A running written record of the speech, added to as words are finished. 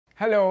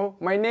Hello,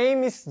 my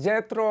name is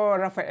Jethro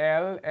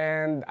Rafael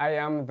and I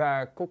am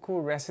the cuckoo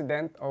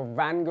resident of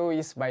Van Gogh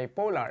is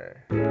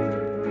Bipolar.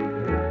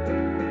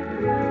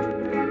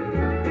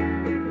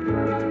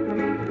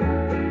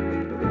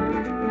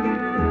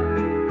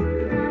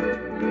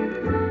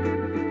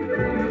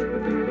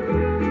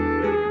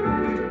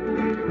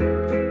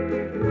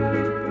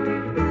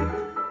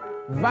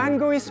 Van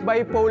Gogh is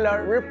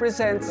Bipolar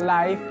represents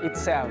life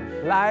itself.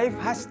 Life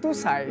has two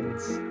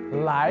sides.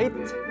 Light,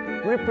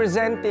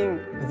 representing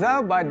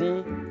the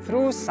body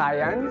through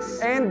science,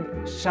 and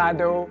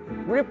shadow,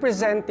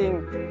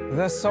 representing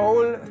the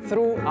soul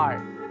through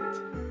art.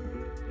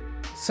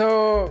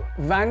 So,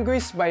 Van Gogh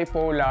is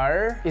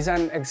Bipolar is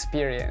an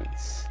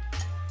experience.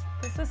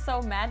 This is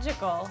so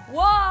magical.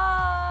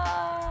 Whoa!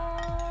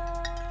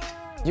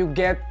 You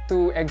get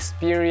to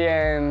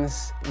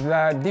experience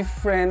the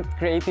different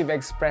creative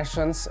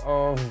expressions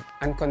of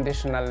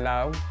unconditional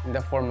love in the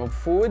form of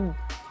food,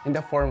 in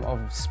the form of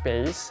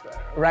space.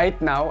 Right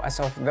now, as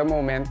of the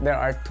moment, there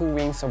are two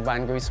wings of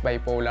Van Gogh is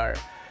Bipolar.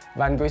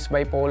 Van Gogh is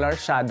Bipolar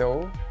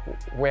Shadow,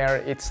 where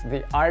it's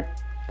the art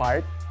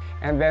part,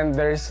 and then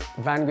there's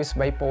Van Gogh is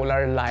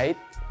Bipolar Light,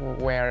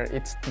 where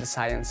it's the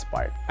science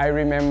part. I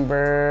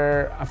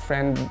remember a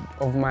friend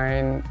of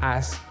mine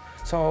asked,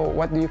 "So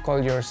what do you call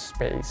your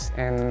space?"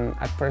 And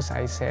at first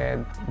I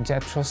said,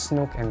 "Jethro's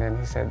Nook." And then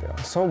he said, "Oh,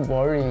 so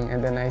boring." And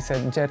then I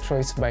said,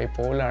 "Jethro is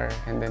bipolar."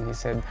 And then he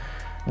said,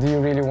 "Do you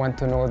really want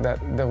to know that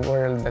the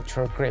world that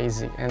you're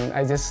crazy?" And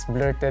I just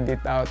blurted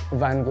it out,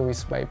 "Van Gogh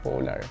is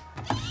bipolar."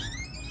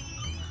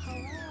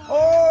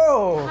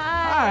 Oh!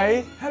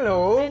 Hi!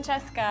 Hello!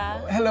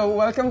 Francesca. Hello,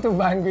 welcome to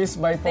Van Gogh is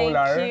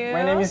Bipolar. Thank you.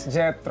 My name is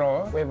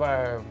Jethro. We have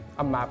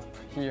a map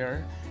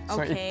here.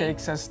 So Okay. it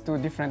takes us to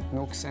different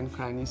nooks and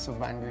crannies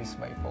of Van Gogh is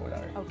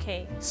Bipolar.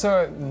 Okay.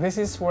 So this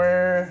is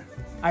where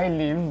I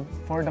live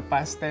for the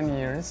past 10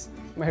 years.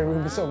 My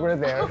room is over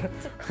there.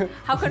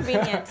 How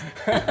convenient.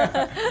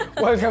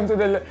 Welcome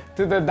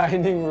to the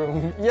dining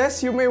room.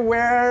 Yes, you may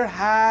wear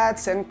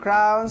hats and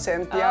crowns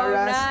and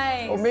tiaras.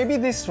 nice. Or maybe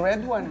this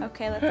red one.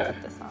 Okay, let's put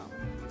this on.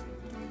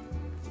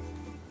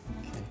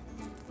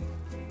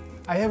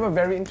 I have a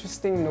very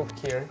interesting nook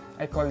here.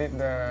 I call it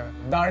the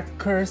Dark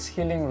Curse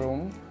Healing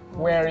Room,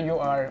 where you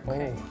are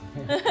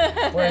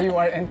where you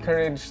are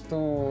encouraged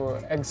to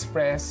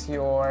express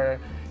your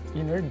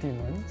inner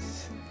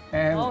demons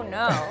and Oh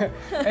no.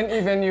 and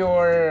even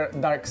your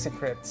dark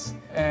secrets.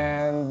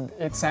 And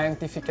it's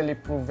scientifically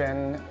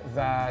proven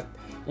that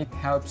it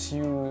helps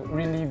you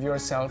relieve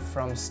yourself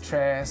from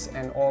stress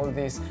and all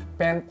these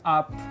pent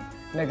up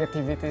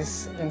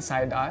negativities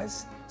inside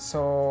us.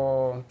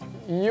 So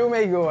you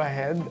may go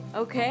ahead,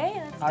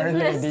 Okay, let's Our do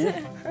this. Lady.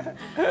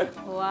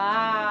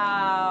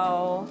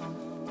 Wow.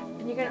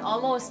 And you can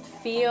almost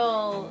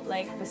feel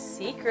like the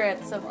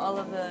secrets of all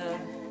of the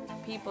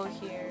people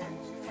here.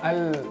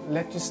 I'll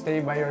let you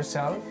stay by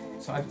yourself,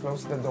 so I'll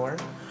close the door.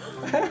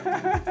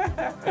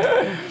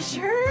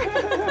 Sure.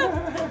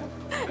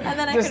 And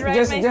then I can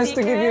write my just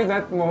to give you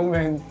secret? that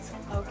moment.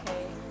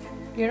 Okay.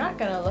 You're not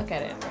gonna look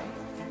at it, right?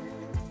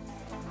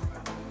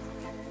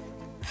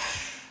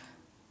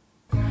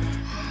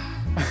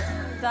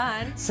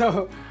 Done.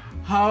 So,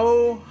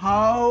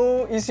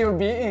 how is your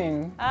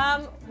being?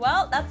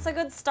 Well, that's a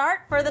good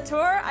start for the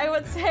tour, I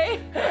would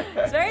say.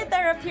 It's very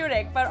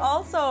therapeutic, but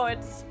also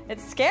it's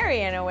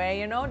scary in a way,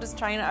 you know, just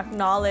trying to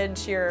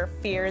acknowledge your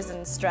fears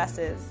and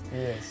stresses.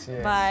 Yes,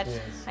 yes. But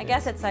yes, I yes.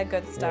 guess it's a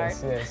good start.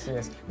 Yes, yes,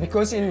 yes.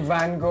 Because in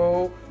Van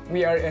Gogh,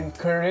 we are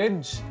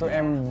encouraged to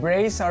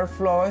embrace our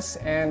flaws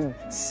and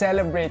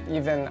celebrate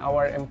even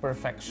our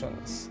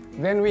imperfections.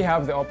 Then we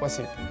have the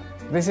opposite.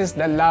 This is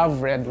the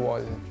Love Red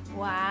Wall.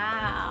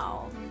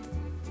 Wow.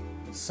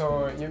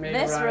 So you may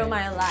This write, room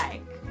I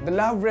like. The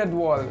Love Red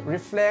Wall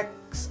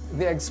reflects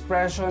the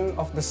expression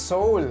of the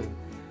soul.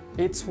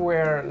 It's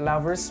where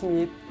lovers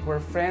meet, where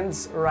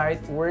friends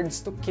write words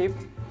to keep,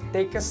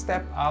 take a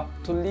step up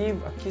to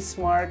leave a kiss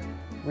mark.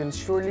 We'll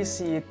surely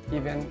see it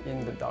even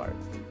in the dark.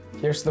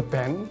 Here's the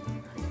pen.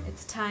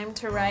 It's time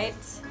to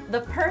write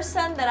the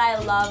person that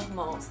I love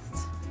most.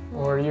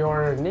 Or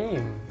your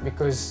name,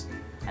 because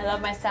I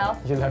love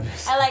myself. you love I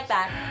yourself. like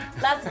that.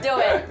 Let's do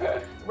it.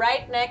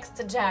 Right next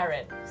to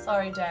Jared.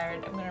 Sorry,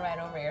 Jared. I'm gonna write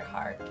over your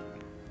heart.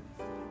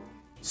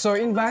 So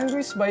in Van Gogh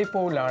is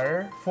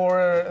Bipolar,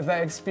 for the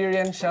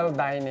experiential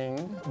dining,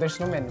 there's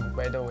no menu,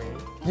 by the way.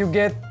 You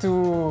get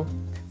to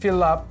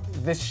fill up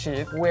this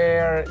sheet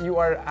where you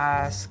are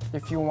asked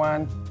if you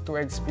want to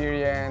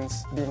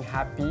experience being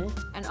happy,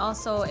 And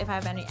also, if I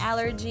have any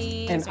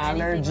allergies and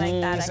or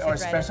anything like that, I or could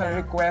write it special down.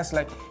 requests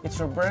like it's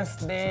your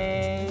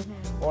birthday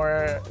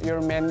or you're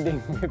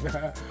mending with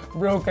a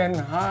broken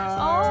heart.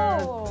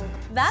 Oh,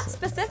 that's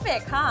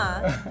specific,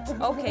 huh?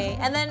 Okay,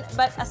 and then,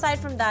 but aside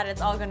from that,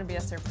 it's all gonna be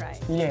a surprise.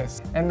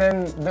 Yes, and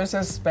then there's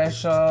a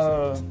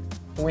special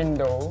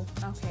window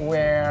Okay.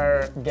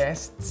 where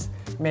guests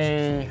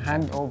may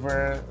hand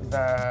over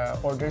the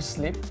order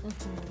slip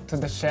to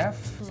the chef,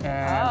 and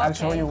Oh, I'll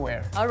show okay. you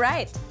where. All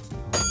right.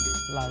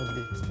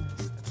 Loudly.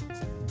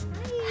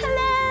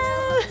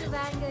 Hello.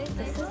 Van Gogh is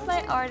This is Bipolar.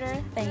 my order.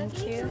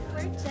 Thank you.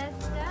 For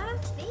Jessica.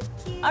 Thank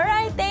you. All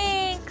right,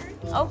 thanks.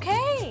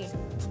 Okay.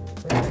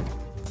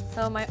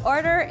 So my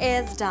order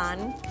is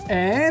done.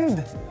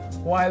 And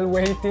while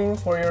waiting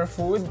for your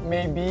food,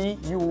 maybe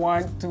you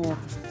want to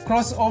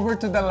cross over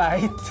to the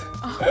light.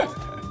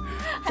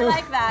 I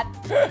like that.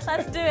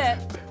 Let's do it.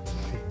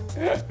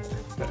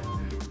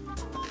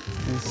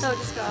 So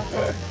just go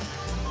outside.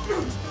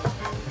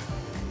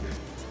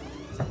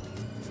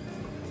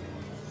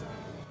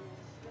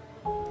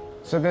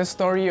 So the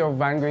story of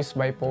Van Gogh's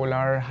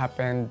Bipolar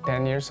happened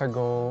 10 years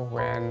ago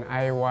when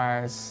I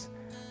was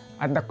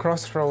at the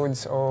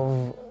crossroads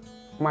of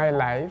my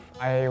life.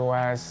 I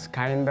was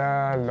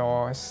kinda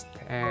lost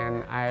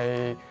and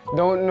I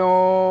don't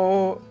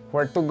know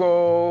where to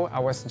go. I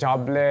was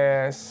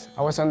jobless.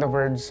 I was on the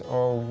verge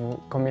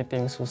of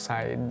committing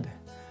suicide.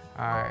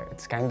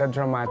 It's kinda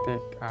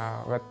dramatic,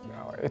 but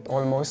it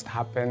almost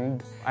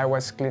happened. I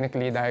was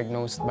clinically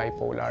diagnosed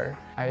bipolar.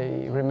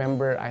 I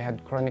remember I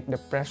had chronic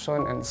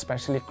depression and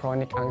especially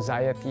chronic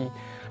anxiety.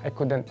 I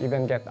couldn't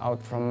even get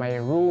out from my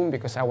room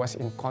because I was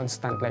in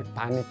constant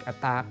panic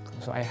attack.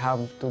 So I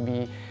have to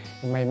be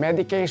in my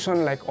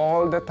medication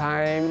all the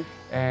time.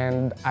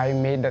 And I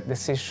made that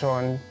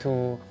decision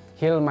to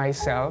heal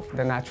myself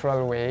the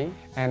natural way.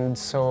 And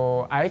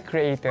so I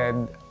created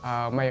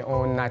my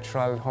own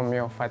natural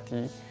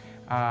homeopathy.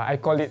 I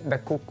call it the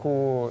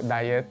cuckoo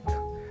diet,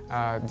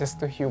 just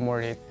to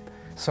humor it.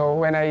 So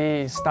when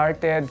I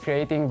started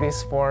creating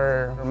this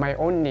for my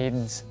own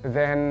needs,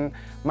 then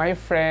my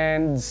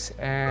friends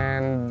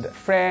and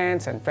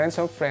friends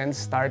of friends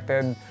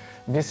started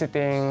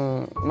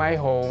visiting my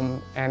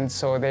home, and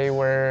so they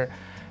were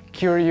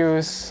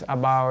curious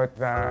about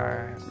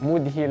the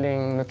mood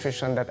healing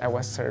nutrition that I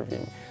was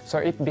serving. So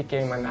it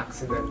became an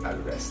accidental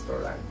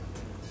restaurant.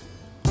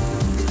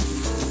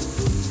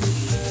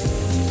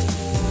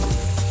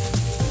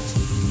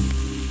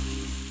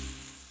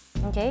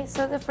 Okay,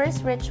 so the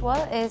first ritual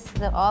is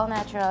the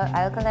all-natural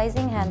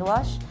alkalizing hand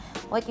wash.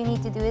 What you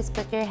need to do is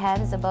put your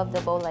hands above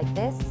the bowl like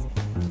this.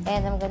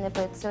 And I'm gonna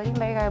put sodium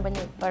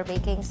bicarbonate or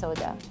baking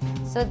soda.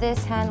 So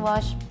this hand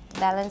wash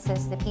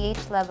balances the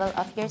pH level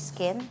of your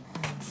skin.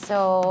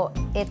 So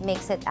it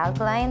makes it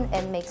alkaline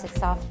and makes it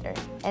softer.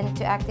 And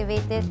to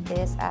activate it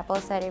is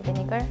apple cider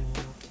vinegar.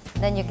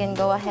 Then you can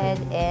go ahead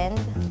and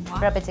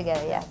rub it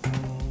together, yeah.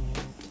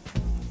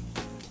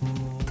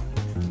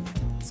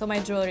 So my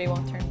jewelry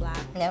won't turn black.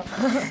 No,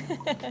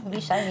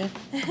 be shiny.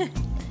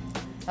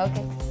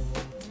 Okay.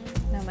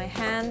 Now my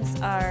hands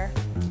are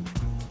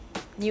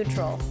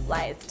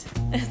neutralized.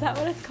 Is that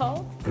what it's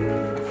called?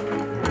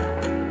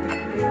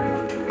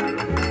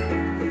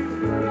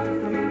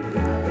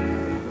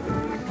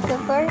 So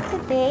for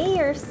today,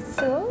 your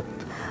soup,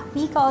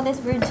 we call this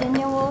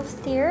Virginia Wolf's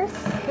Tears,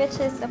 which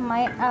is a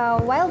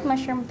wild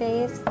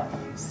mushroom-based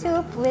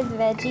soup with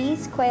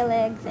veggies, quail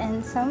eggs,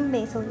 and some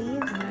basil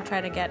leaves. I'm gonna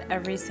try to get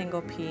every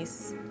single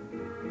piece.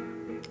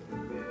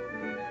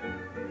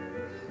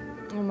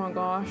 Oh my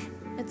gosh.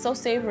 It's so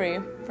savory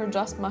for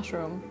just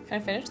mushroom.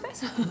 Can I finish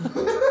this?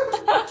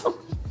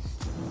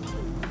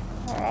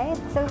 Alright,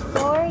 so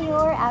for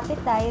your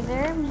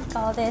appetizer, we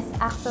call this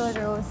axle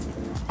roast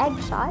egg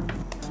shot.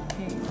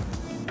 Okay.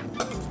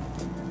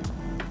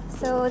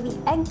 So the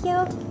egg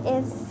yolk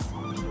is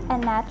a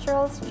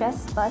natural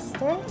stress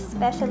buster,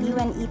 especially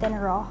when eaten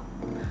raw.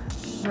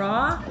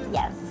 Raw?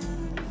 Yes.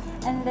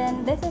 And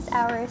then this is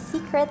our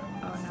secret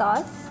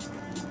sauce.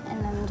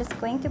 And I'm just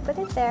going to put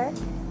it there.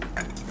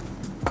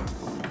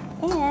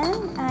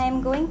 And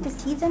I'm going to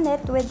season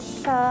it with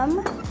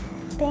some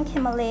pink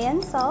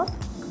Himalayan salt.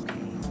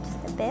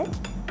 Just a bit.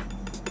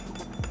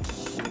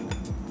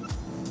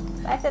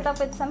 Spice it up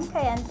with some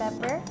cayenne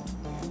pepper.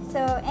 So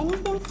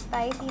anything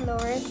spicy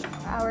lowers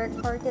our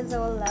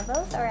cortisol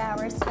levels or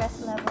our stress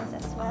levels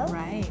as well.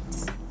 Right.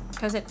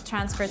 Because it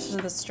transfers to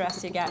the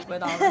stress you get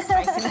with all the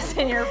spiciness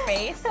in your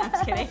face. I'm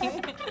just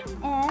kidding.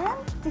 And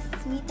to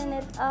sweeten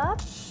it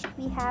up,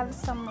 we have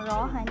some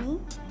raw honey,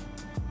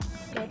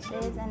 which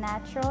is a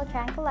natural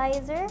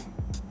tranquilizer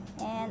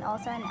and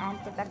also an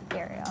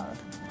antibacterial.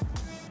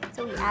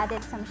 So we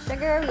added some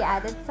sugar, we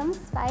added some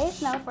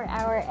spice. Now for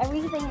our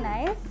everything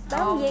nice,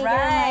 some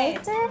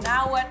Jägermeister.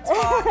 Now we're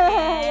talking.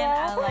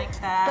 Yeah. I like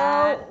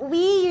that. So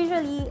we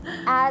usually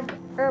add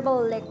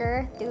herbal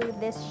liquor to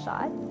this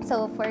shot.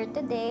 So for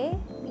today,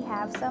 we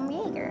have some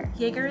Jaeger.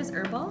 Jaeger is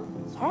herbal?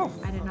 Yes.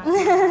 I did not know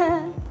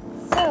that.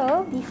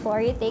 So, before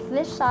you take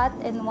this shot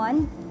in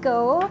one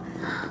go,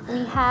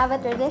 we have a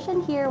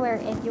tradition here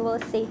wherein you will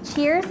say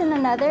cheers in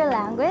another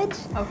language.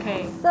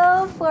 Okay.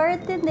 So, for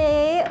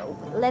today,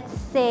 let's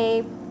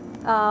say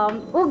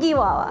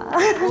Ugiwawa.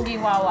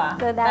 Ugiwawa.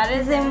 So that's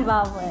in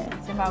Zimbabwe.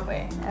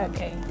 Zimbabwe.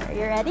 Okay. Are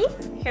you ready?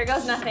 Here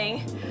goes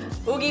nothing.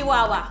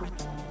 Ugiwawa.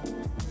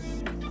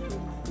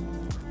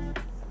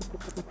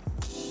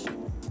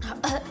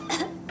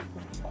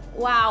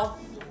 Wow.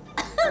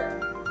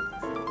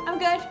 I'm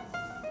good.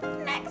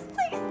 Next,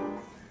 please.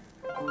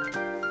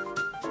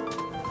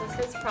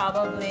 This is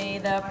probably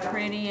the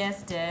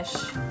prettiest dish.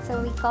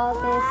 So we call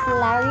this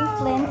Larry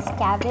Flint's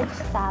cabbage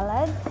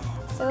salad.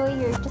 So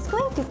you're just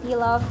going to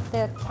peel off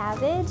the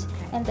cabbage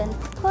and then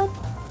put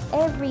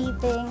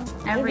everything.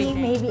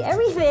 Maybe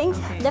everything.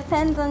 Okay.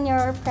 Depends on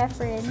your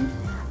preference.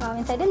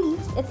 Inside the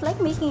leaves, it's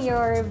like making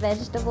your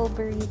vegetable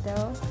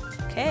burrito.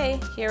 Okay,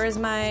 here is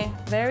my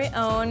very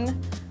own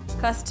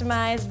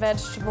customized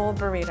vegetable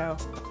burrito.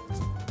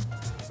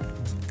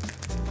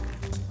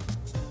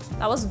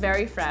 That was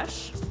very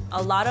fresh.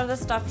 A lot of the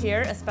stuff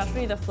here,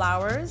 especially the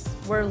flowers,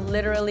 were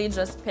literally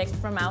just picked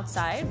from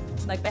outside.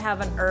 Like they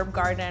have an herb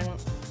garden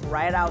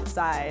right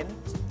outside.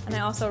 And I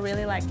also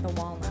really like the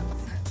walnuts.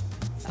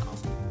 So,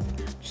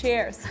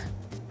 cheers.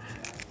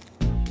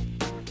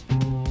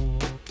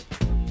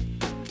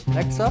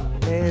 Next up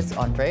is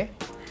entree,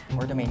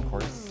 or the main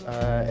course.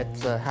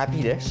 It's a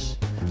happy dish,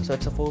 so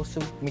it's supposed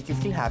to make you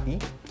feel happy.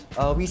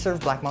 We serve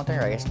Black Mountain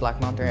rice. Black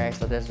Mountain rice,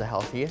 that is the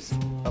healthiest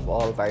of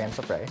all variants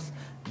of rice.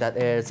 That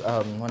is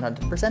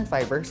 100%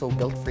 fiber, so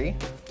guilt-free.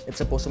 It's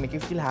supposed to make you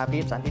feel happy.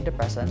 It's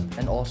antidepressant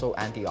and also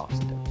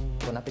antioxidant.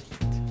 Bon appetit.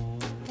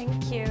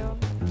 Thank you.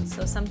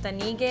 So some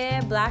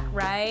tanige, black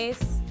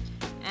rice,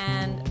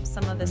 and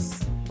some of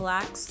this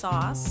black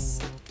sauce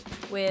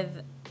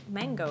with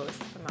mangoes,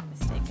 if I'm not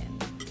mistaken.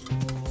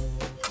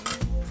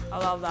 I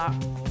love that.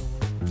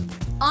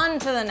 On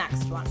to the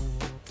next one.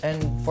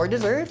 And for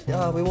dessert,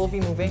 we will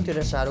be moving to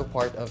the shadow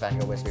part of Van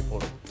Gogh's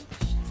Bipolar.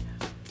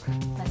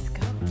 Let's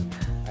go.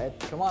 Alright,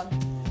 come on.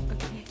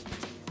 Okay.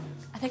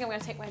 I think I'm gonna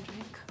take my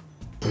drink.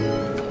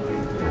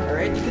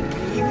 Alright, you can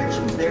leave your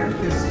shoes there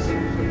because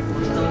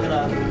we're still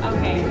gonna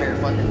Okay. be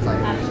barefoot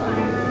inside. That's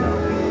fine.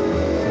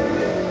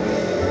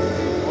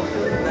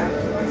 Welcome back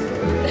to my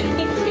studio.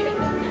 Thank you.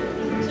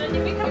 Should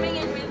you be coming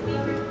in with me?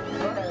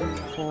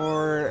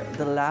 For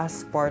the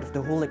last part of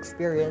the whole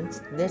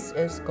experience, this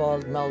is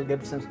called Mel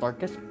Gibson's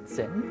Darkest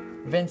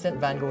Sin, Vincent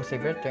Van Gogh's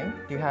favorite drink.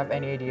 Do you have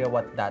any idea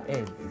what that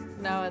is?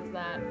 No, it's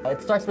not.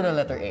 It starts with the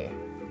letter A.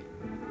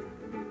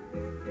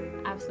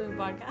 Absolute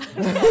vodka.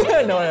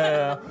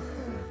 No.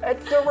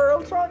 It's the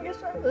world's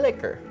strongest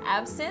liquor.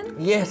 Absinthe?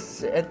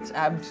 Yes, it's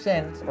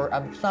absinthe or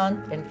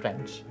absinthe in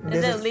French.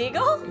 Is it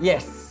legal?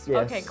 Yes.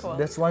 Okay, cool.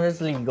 This one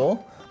is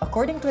legal.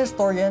 According to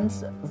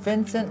historians,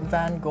 Vincent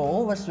van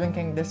Gogh was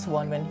drinking this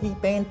one when he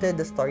painted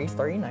the Starry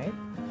Starry Night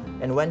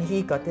and when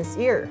he cut his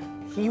ear.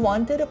 He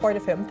wanted a part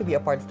of him to be a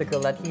part of the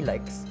girl that he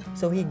likes,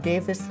 so he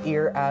gave his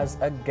ear as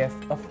a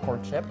gift of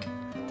courtship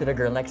to the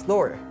girl next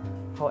door.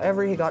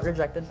 However, he got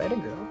rejected by the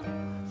girl.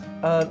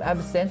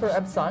 Absinthe or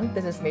absinthe,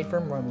 this is made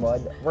from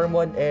wormwood.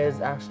 Wormwood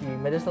is actually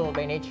medicinal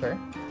by nature.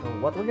 So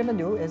what we're gonna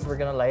do is we're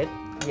gonna light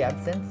the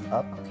absinthe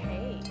up.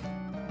 Okay.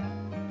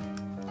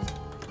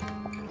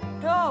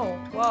 Oh,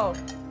 whoa.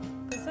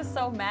 This is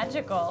so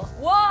magical.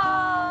 Whoa!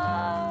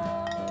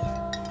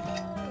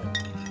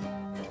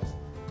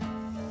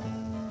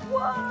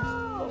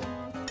 Whoa!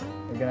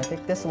 We're gonna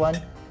take this one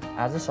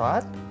as a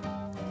shot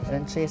and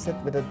then chase it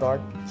with a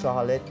dark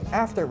chocolate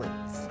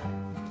afterwards.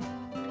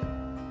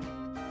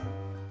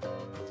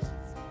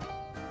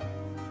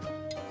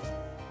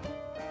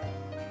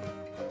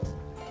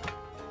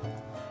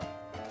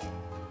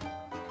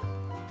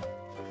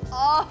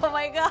 Oh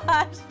my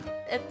gosh!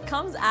 It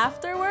comes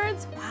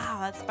afterwards? Wow,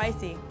 that's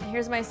spicy. And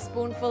here's my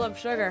spoonful of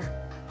sugar.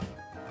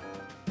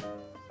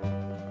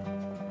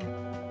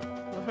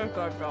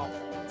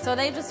 So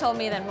they just told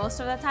me that most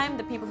of the time,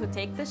 the people who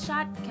take this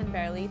shot can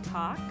barely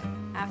talk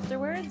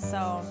afterwards,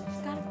 so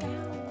got it down.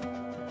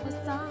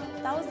 What's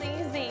up? That was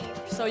easy.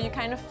 So you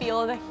kind of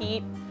feel the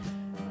heat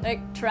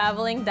like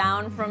traveling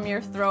down from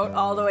your throat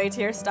all the way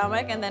to your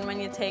stomach, and then when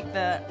you take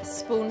the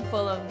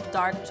spoonful of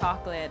dark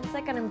chocolate, it's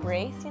like an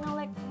embrace, you know,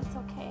 like, it's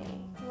okay,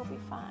 you'll be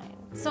fine.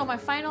 So my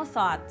final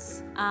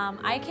thoughts.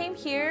 I came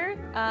here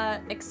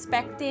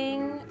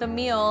expecting the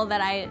meal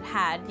that I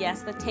had.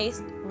 Yes, the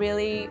taste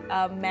really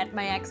met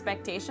my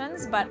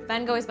expectations, but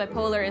Van Gogh's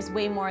Bipolar is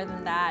way more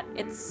than that.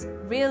 It's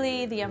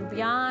really the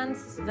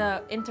ambiance,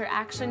 the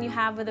interaction you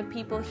have with the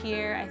people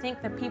here. I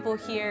think the people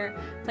here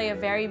play a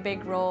very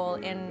big role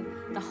in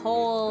the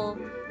whole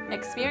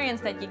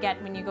experience that you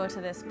get when you go to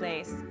this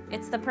place.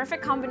 It's the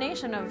perfect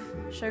combination of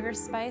sugar,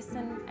 spice,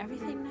 and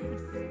everything nice.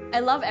 I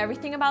love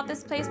everything about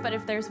this place, but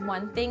if there's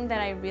one thing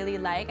that I really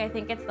like, I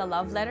think it's the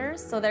love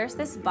letters. So there's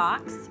this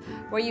box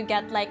where you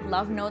get like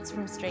love notes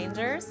from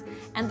strangers,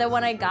 and the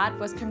one I got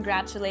was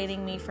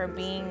congratulating me for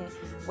being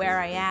where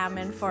I am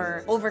and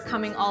for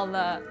overcoming all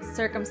the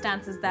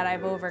circumstances that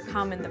I've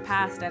overcome in the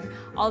past. And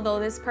although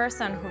this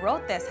person who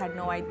wrote this had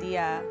no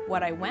idea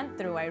what I went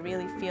through, I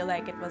really feel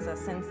like it was a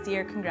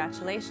sincere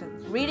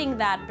congratulations. Reading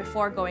that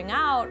before going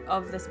out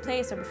of this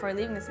place or before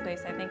leaving this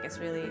place, I think is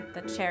really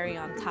the cherry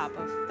on top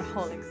of the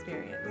whole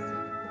experience.